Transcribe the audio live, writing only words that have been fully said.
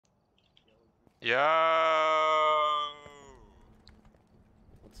Yo!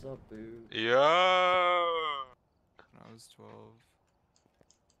 What's up, dude? Yo! When I was 12,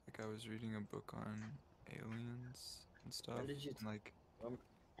 like I was reading a book on aliens and stuff. When did you and, like,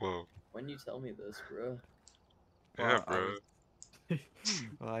 Whoa. when you tell me this, bro? Yeah, well, bro.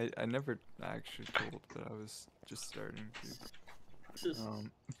 well, I never actually told, but I was just starting to.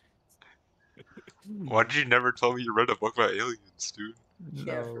 Why did you never tell me you read a book about aliens, dude?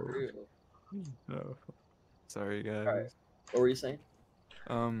 Yeah, for real. No. Sorry, guys. Alright. What were you saying?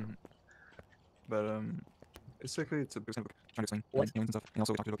 Basically, it's a book trying to explain What? aliens and stuff, and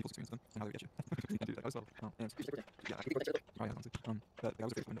also talk about people's experience with them and how they get you. You can do that as well. And yeah, I think probably has something. But the guy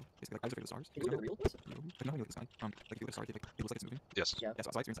was afraid of the window. Basically, like I was afraid of the stars. Can you look at the real place? But no, when you look at the sky, like if you look at the stars, like it looks like it's moving. Yes. Yeah. Yeah,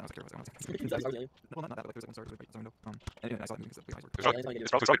 so I experienced that. I was like terrified. Is that alien? Well, not that, but like there's like one star that was like right outside the window. And I saw it moving because the eyes were. It's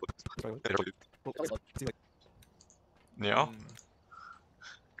probably It's probably Yeah, probably. well, see, like, Yeah? I don't know.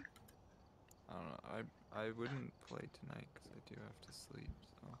 I wouldn't play tonight because I do have to sleep.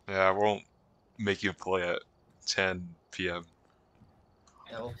 So Yeah, I won't make you play at 10 p.m.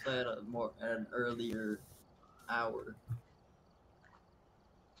 Yeah, we'll play at an earlier hour.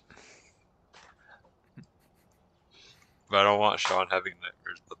 But I don't want Sean having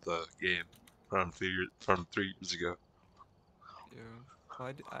nightmares about the game from 3 years ago. yeah,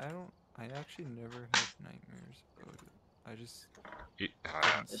 well, I actually never had nightmares about it. I just.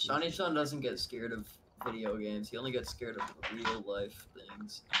 Ah, didn't Shawnee sleep. Sean doesn't get scared of video games. He only gets scared of real life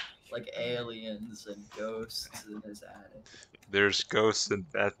things, like aliens and ghosts in his attic. there's ghosts and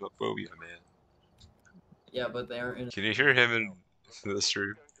Phasmophobia, man. Yeah, but they aren't in. Can you hear him in the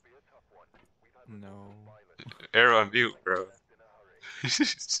stream? No. Arrow on mute, bro.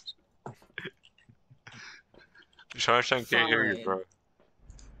 Sean can't hear you, Fine. bro.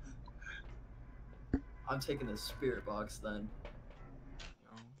 I'm taking the spirit box then.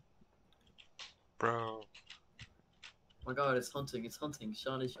 No. Bro. Oh my god, it's hunting, Shawnee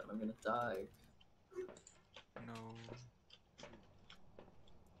Sean, I'm gonna die. No.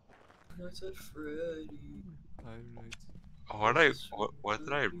 Nights at Freddy. Five Nights. What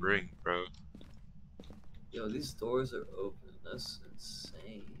did I bring, bro? Yo, these doors are open. That's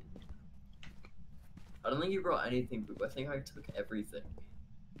insane. I don't think you brought anything, Boop. I think I took everything.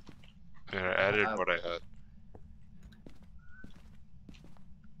 Yeah, I added what I had.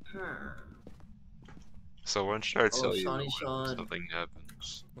 So when should I tell you Shawnee when Sean. something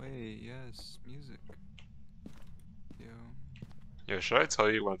happens? Wait, yes, music. Yo. Yeah, should I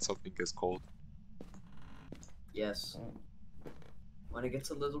tell you when something gets cold? Yes. When it gets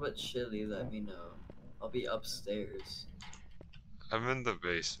a little bit chilly, let me know. I'll be upstairs. I'm in the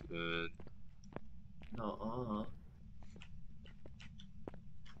basement. No,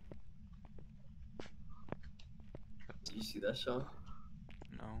 Did you see that, Sean?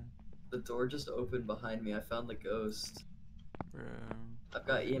 No. The door just opened behind me. I found the ghost. Bro. I've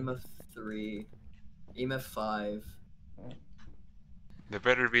got EMF 3, EMF 5. There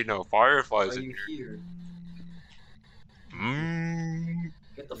better be no fireflies Are in you here. here?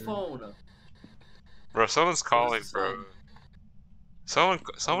 Get the phone. Bro, someone's calling, the bro. sign?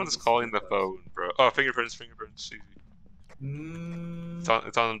 Someone's the calling the spirit box. phone, bro. Oh, fingerprints. Easy. Mm. It's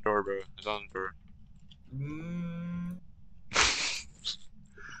on the door, bro. It's on the door. Mm.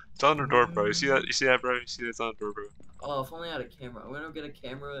 It's on the door, bro. You see that? You see that, bro? You see that? It's on the door, bro. Oh, if only I had a camera. I'm gonna get a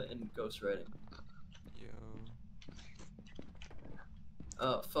camera and ghostwriting.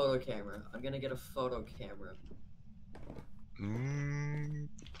 Yo. Photo camera. I'm gonna get a photo camera. Mm.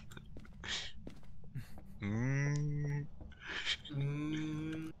 Mm.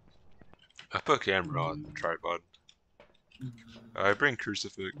 Mm. I put camera on the tripod. I bring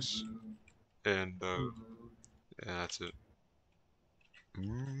crucifix, and yeah, that's it.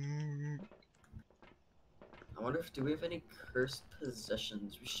 Mm. I wonder if do we have any cursed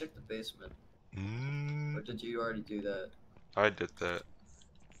possessions? We should check the basement. Mm. Or did you already do that? I did that.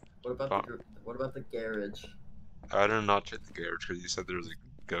 What about the garage? I did not check the garage because you said there was a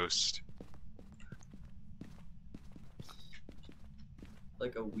ghost.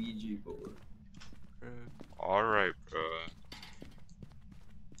 Like a Ouija board. Alright, bro.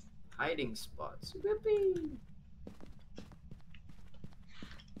 Hiding spots. Whippy!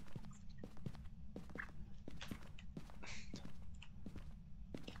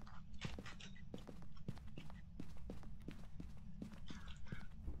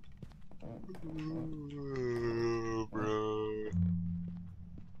 Bro.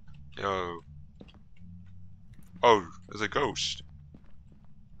 Yo. Oh, there's a ghost.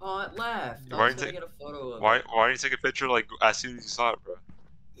 Oh, it left. I Why was didn't gonna you get a photo of Why it. didn't you take a picture like as soon as you saw it, bro?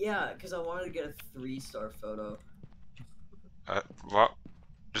 Yeah, because I wanted to get a 3-star photo. Well,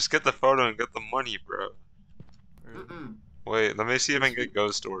 just get the photo and get the money. 20, bro. Really? Mm-mm. Wait, let me see if I can Sweet. get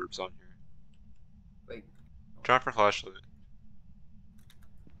ghost orbs on here. Wait. Turn off your flashlight.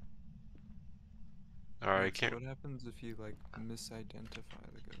 Alright, Wait, so can't. what happens if you like misidentify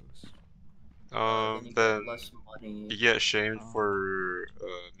the ghost? Then you Then get less money. you get shamed Oh. for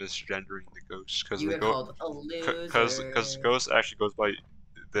misgendering the ghost because You the get called a loser. because ghost actually goes by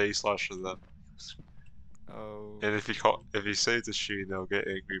they/them. Oh. And if you say it's a she, they'll get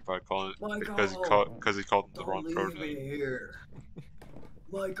angry by calling it Michael, because he called them the don't wrong leave me pronoun. here.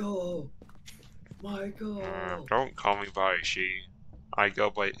 Michael. Don't call me by she. I go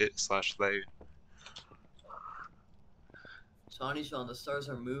by it/they. Shawnee Sean, the stars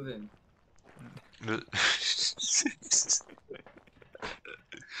are moving.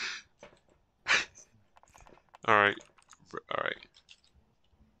 Alright. Alright.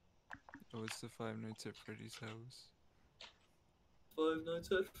 Oh, it's the Five Nights at Freddy's house. Five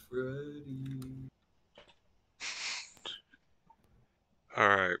Nights at Freddy.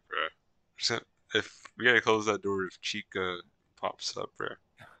 Alright, bro. If we gotta close that door if Chica pops up, bro.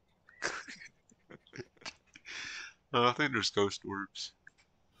 I don't think there's ghost orbs.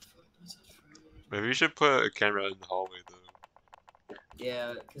 Five Nights at Freddy. Maybe we should put a camera in the hallway though.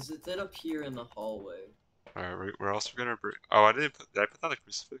 Yeah, because it did appear in the hallway. Alright, we're also gonna bring. Oh, I didn't put. Did I put down the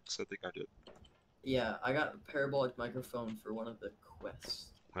crucifix? I think I did. Yeah, I got a parabolic microphone for one of the quests.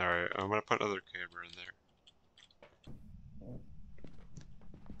 Alright, I'm gonna put another camera in there.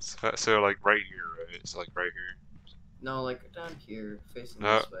 So like right here, right? It's like right here. No, like down here, facing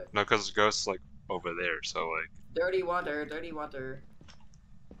No, this way. no, because the ghost's like over there. So like, Dirty water, dirty water.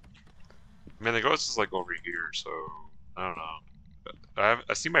 I mean, the ghost is like over here. So I don't know.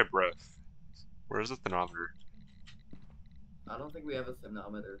 I see my breath. Where's the thermometer? I don't think we have a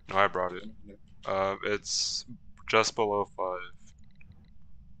thermometer. No, I brought it. In here. It's just below 5.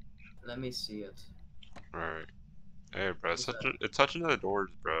 Let me see it. Alright. Hey, bro, What's that? it's touching the doors,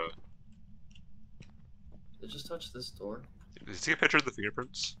 bro. Did it just touch this door? Did you see a picture of the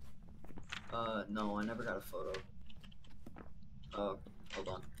fingerprints? No, I never got a photo. Oh, hold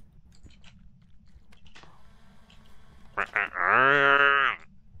on.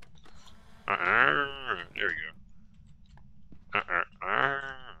 There we go.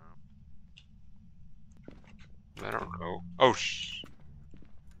 I don't know. Oh,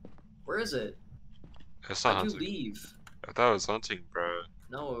 Where is it? it's not How'd you hunting. leave? I thought it was hunting, bro.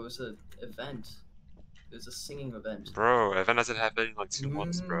 No, it was an event. It was a singing event. Bro, event hasn't happened in like 2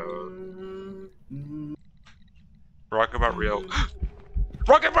 months, bro. Mm-hmm. Rock about Rio.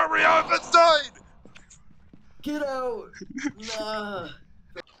 Rock about Rio, event's died! Get out! Nah.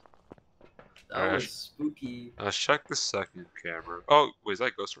 That Alright, was spooky. let's check the second camera. Oh, wait, is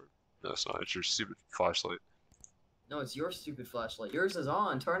that Ghost Orb? No, it's not. It's your stupid flashlight. No, it's your stupid flashlight. Yours is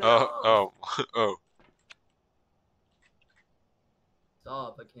on. Turn it Oh, off. oh, oh.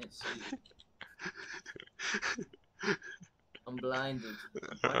 Stop. I can't see. I'm blinded.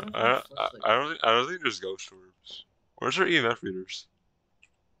 Why don't I have a flashlight? I don't think there's ghost orbs. Where's our EMF readers?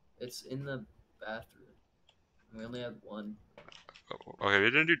 It's in the bathroom. We only had one. Oh, okay, we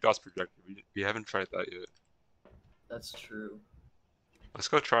didn't do DOTS projector. We haven't tried that yet. That's true. Let's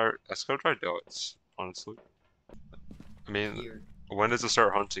go try DOTS, honestly. I mean, Here. when does it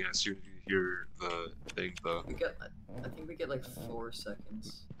start hunting as soon as you hear the thing, though? We get. I think we get like 4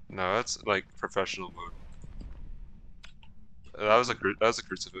 seconds. No, that's like professional mode. That was a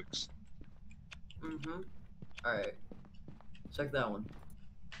crucifix. Mm-hmm. Alright. Check that one.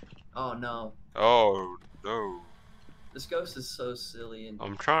 Oh no. Oh no. This ghost is so silly and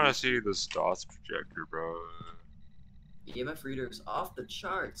I'm trying to see this DOTS projector, bro. EMF reader is off the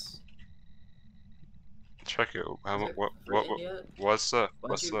charts. Check it. Is it written yet? What's the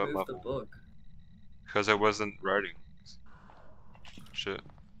Why'd you move the level? book? Because I wasn't writing. Shit.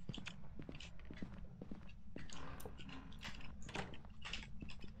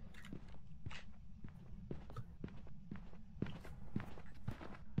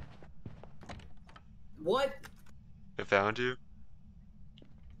 What? It found you?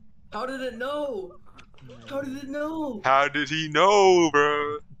 How did it know? How did it know? How did he know,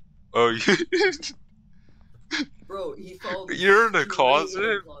 bro? Oh, you. Bro, he followed me. You're in the straight in the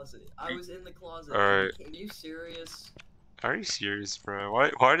closet? closet. I was in the closet. Alright. Are you serious? Are you serious, bro? Why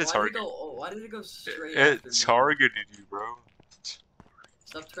did it target? Why did it go straight after It me? targeted you, bro.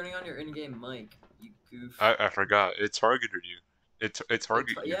 Stop turning on your in-game mic, you goof. I forgot. It targeted you. It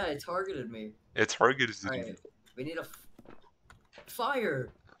targeted you. Yeah, it targeted me. It targeted you. Alright, we need a fire.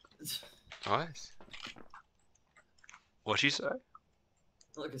 What? What'd she say?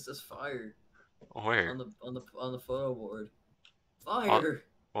 Look, it says fire Where? on the photo board. Fire.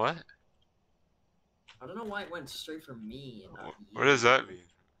 What? I don't know why it went straight for me and not What does that mean?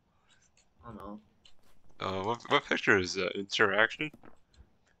 I don't know. What picture is that? Interaction?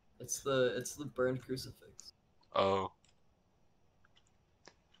 It's the burned crucifix. Oh.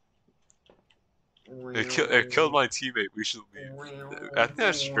 It killed my teammate. We should leave. I think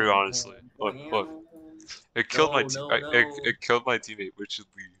that's true, honestly. Look, look. It killed my it killed my teammate. We should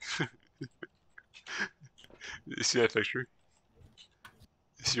leave. You see that picture?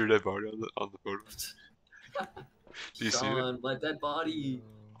 You see your dead body on the photo? Do you see it? Sean, my dead body.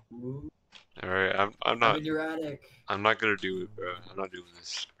 All right, I'm I'm not in your attic. I'm not gonna do it, bro. I'm not doing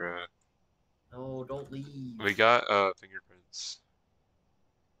this, bro. No, don't leave. We got fingerprints,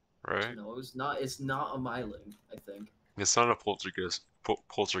 right? No, it's not a myling, I think. It's not a poltergeist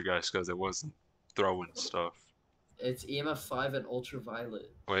because it wasn't throwing stuff. It's EMF 5 and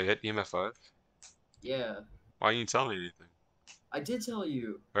ultraviolet. Wait, hit EMF 5? Yeah. Why didn't you tell me anything? I did tell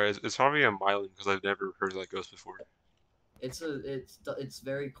you. Alright, it's probably a myelin because I've never heard of that ghost before. It's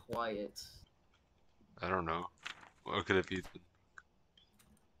very quiet. I don't know. What could it be?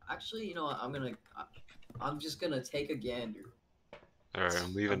 Actually, you know what? I'm just gonna take a gander. Alright,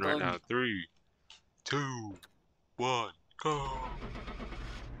 I'm leaving right now. 3, 2, 1, go!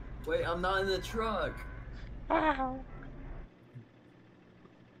 Wait, I'm not in the truck.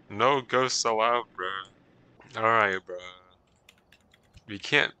 No ghosts allowed, bro. Alright, bro. We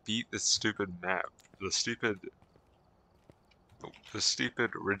can't beat this stupid map. The stupid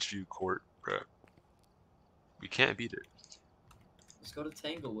Ridgeview Court, bro. We can't beat it. Let's go to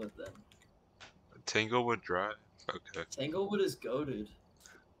Tanglewood then. Tanglewood Drive? Okay. Tanglewood is goated.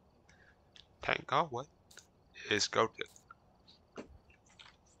 Tanglewood is goated.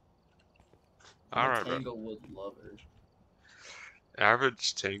 I'm Alright, a bro. Tanglewood lover.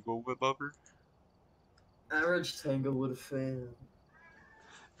 Average Tanglewood lover? Average Tanglewood fan.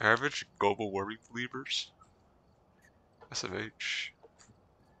 Average global warming believers? SMH.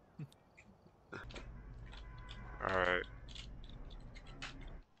 Alright.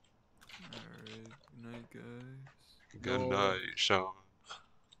 Alright, good night, guys. Good No. night, Sean.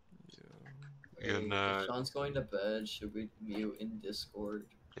 Yeah. Good night. If Sean's going to bed, should we mute in Discord?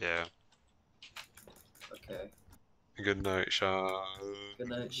 Yeah. Okay. Good night, Sean. Good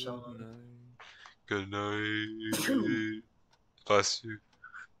night, Sean. Good night. Bless you.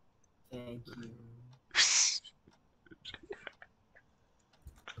 Thank you.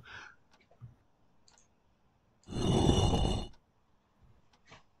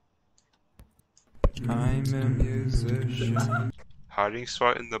 I'm a musician. Hiding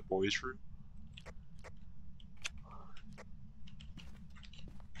spot in the boys' room?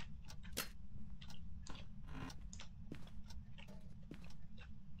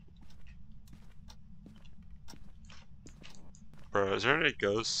 Bro, is there any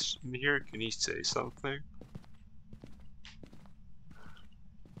ghosts in here? Can you say something?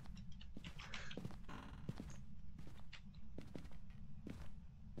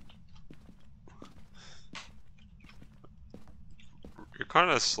 You're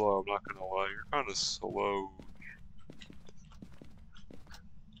kinda slow, I'm not gonna lie. You're kinda slow.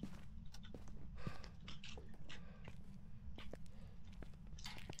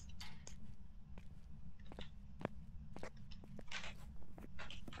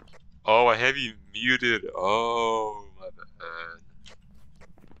 Oh, I have you muted. Oh, my bad.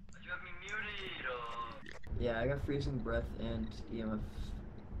 You have me muted. Yeah, I got freezing breath and EMF.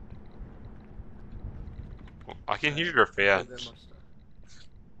 I can hear your fans.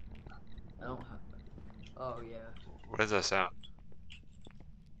 I don't have. Oh yeah. What does that sound?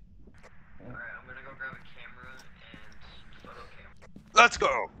 Alright, I'm gonna go grab a camera and photo camera. Let's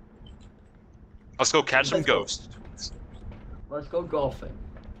go! Let's go catch some Let's go. ghosts. Let's go golfing.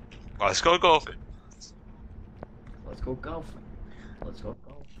 Let's go golfing. Let's go golfing. Let's go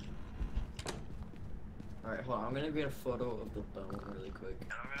golfing. Alright, hold on. I'm gonna get a photo of the bone really quick.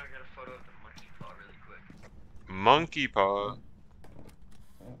 And I'm gonna get a photo of the monkey paw really quick. Monkey paw.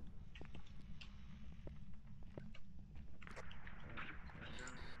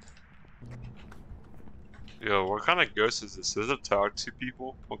 Yo, what kind of ghost is this? Does it talk to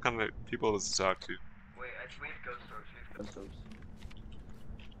people? What kind of people does it talk to? Wait, we have ghost orbs. We have ghost orbs.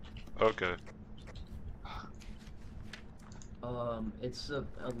 Okay. It's a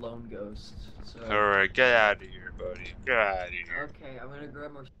lone ghost. So. Alright, get out of here, buddy. Get out of here. Okay, I'm gonna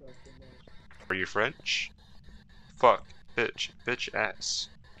grab more stuff. Are you French? Fuck. Bitch. Bitch ass.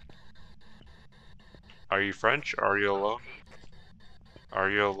 Are you French? Are you alone?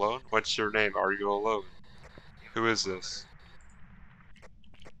 Are you alone? What's your name? Are you alone? Who is this?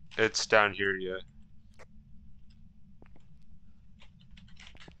 It's down here yet.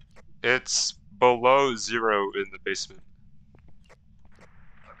 It's below 0 in the basement.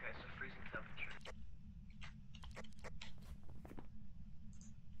 Okay, so freezing temperature.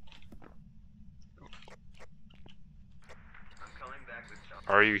 I'm coming back with John.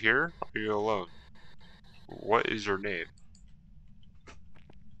 Are you here? Are you alone? What is your name?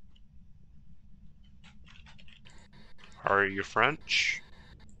 Are you French?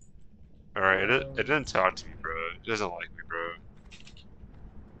 Alright, it didn't talk to me, bro. It doesn't like me, bro.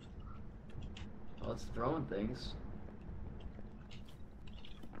 Oh, it's throwing things.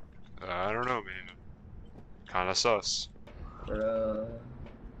 I don't know, man. Kinda sus. Bruh.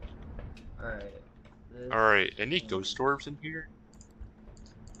 Alright. Alright, any ghost orbs in here?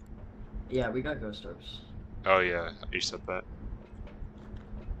 Yeah, we got ghost orbs. Oh yeah, you said that.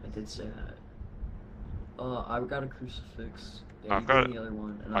 I did say that. I've got a crucifix. Yeah, I've you got- bring the other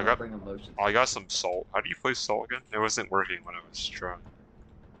one, and I I'll got- bring a motion. I got some salt. How do you play salt again? It wasn't working when I was trying.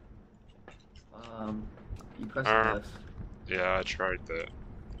 You press Uh, F. Yeah, I tried that.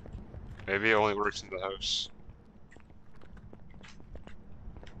 Maybe it only works in the house.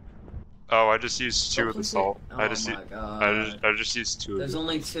 Oh, I just used 2 of the salt. Oh I just my god. I just used 2 of There's it.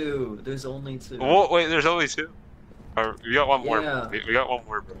 only 2. There's only 2. Whoa, wait, there's only 2? We got one more. Yeah. We got one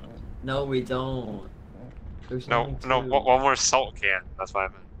more, bro. No, we don't. There's No, only 2. no, one more salt can. That's what I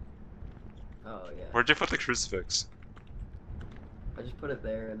meant. Oh, yeah. Where'd you put the crucifix? I just put it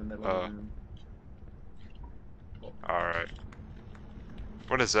there in the middle of the room. Alright.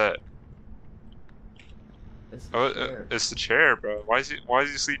 What is that? It's the Oh, chair. it's the chair, bro. Why is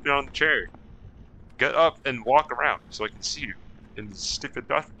he sleeping on the chair? Get up and walk around so I can see you in the stupid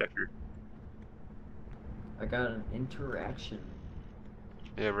dot detector. I got an interaction.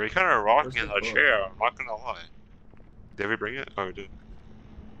 Yeah, but you're kind of rocking Where's in the the book? chair. I'm not gonna lie. Did we bring it? Oh, we did.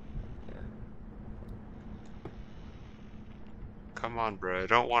 Yeah. Come on, bro. I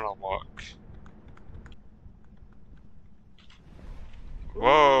don't want to walk.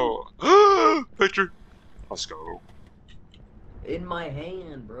 Whoa! Picture. Let's go. In my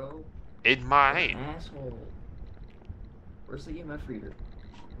hand, bro. In my What an hand. asshole. Where's the EMF reader?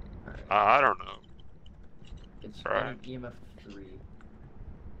 Alright. I don't know, It's right. getting EMF 3.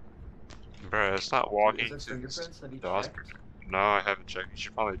 bro. It's not walking Is there to fingerprints? Have you the checked? hospital. No, I haven't checked. You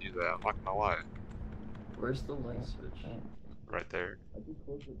should probably do that. I'm not gonna lie. Where's the light switch? Right there. I just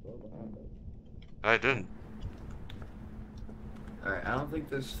closed the door behind us. I didn't. Alright, I don't think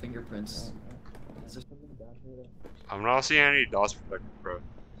there's fingerprints. Is there something down here? I'm not seeing any dots protected, bro.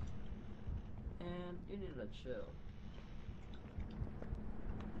 And you need to chill.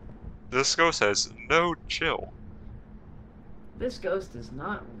 This ghost says no chill. This ghost is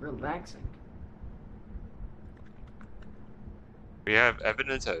not relaxing. We have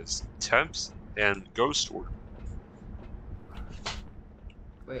evidence as temps and ghost orb.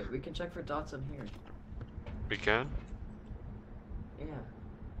 Wait, we can check for dots on here. We can? Yeah,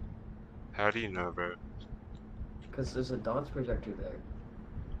 How do you know, bro? because there's a dots projector there.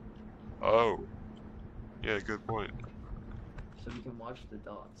 Oh. Yeah, good point. So we can watch the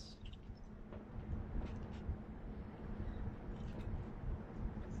dots.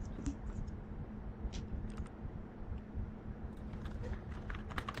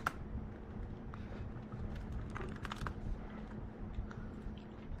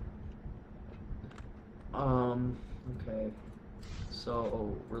 Okay.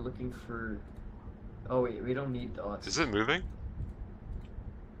 So, we're looking for... Oh wait, we don't need dots. Is it moving?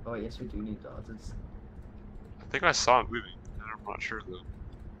 Oh yes, we do need dots. It's... I think I saw it moving. I'm not sure though.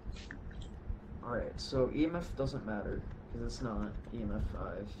 Alright, so EMF doesn't matter, because it's not. EMF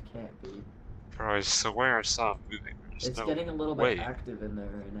 5 can't be. Bro, I swear I saw it moving. There's It's no getting a little way. bit active in there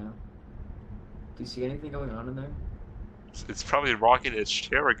right now. Do you see anything going on in there? It's probably rocking its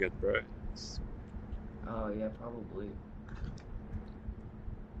chair again, bro. Oh yeah, probably.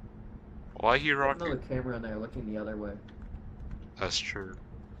 Why are you There's rocking? another camera in there looking the other way. That's true.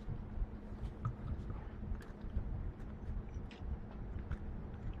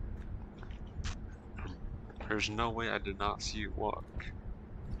 There's no way I did not see it walk.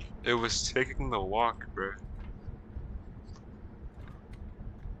 It was taking the walk, bro.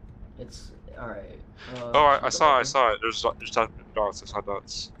 It's alright. Oh, I saw it. There's dots. I saw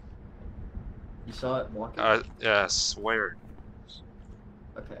dots. You saw it walking? Yeah, I swear.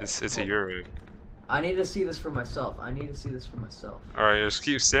 Okay. It's a hold on. Euro. I need to see this for myself. I need to see this for myself. Alright, just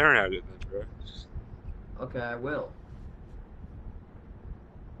keep staring at it then, bro. Okay, I will.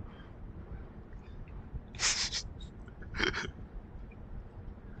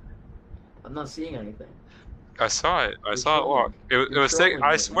 I'm not seeing anything. I saw it. I You're saw it walk. trolling. It You're was taking. trolling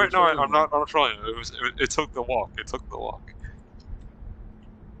I me. swear, You're no, I'm trolling not. me. I'm not trolling. It took the walk. It took the walk.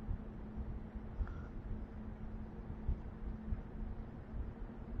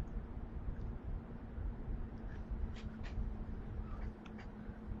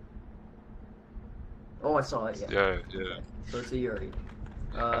 Oh, I saw it. Yeah. Yeah, yeah. Okay. So it's a Yuri.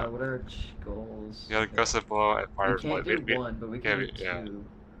 Yeah. What are goals? You got a Okay. gust of blow and We firefly. can't do one, but we can do Yeah. two.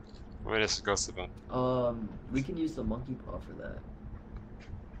 Wait, it's a gust of one. We can use the monkey paw for that.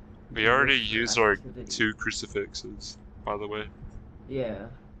 We can already wish for used our activity. 2 crucifixes, by the way. Yeah,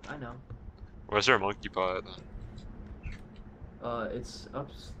 I know. Where's our monkey paw at then? It's up.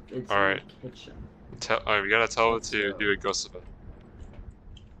 It's Alright. in the kitchen. We gotta tell it Let's to go. do a ghost event.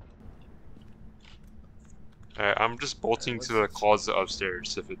 Alright, I'm just bolting to the closet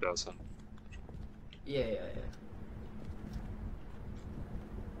upstairs if it doesn't. Yeah.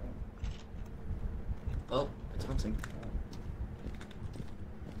 Oh, it's hunting.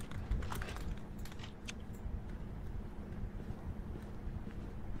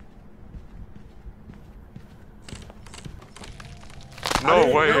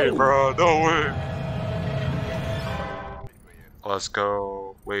 No way, bro. No way. Let's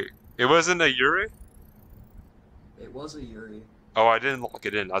go. Wait, it wasn't a Yuri? It was a Yuri. Oh, I didn't lock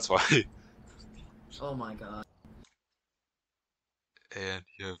it in. That's why. Oh my god. And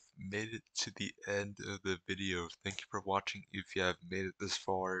you have made it to the end of the video. Thank you for watching. If you have made it this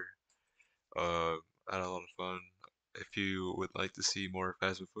far, I had a lot of fun. If you would like to see more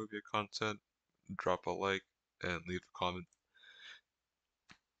Phasmophobia content, drop a like and leave a comment.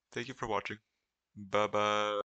 Thank you for watching. Bye bye.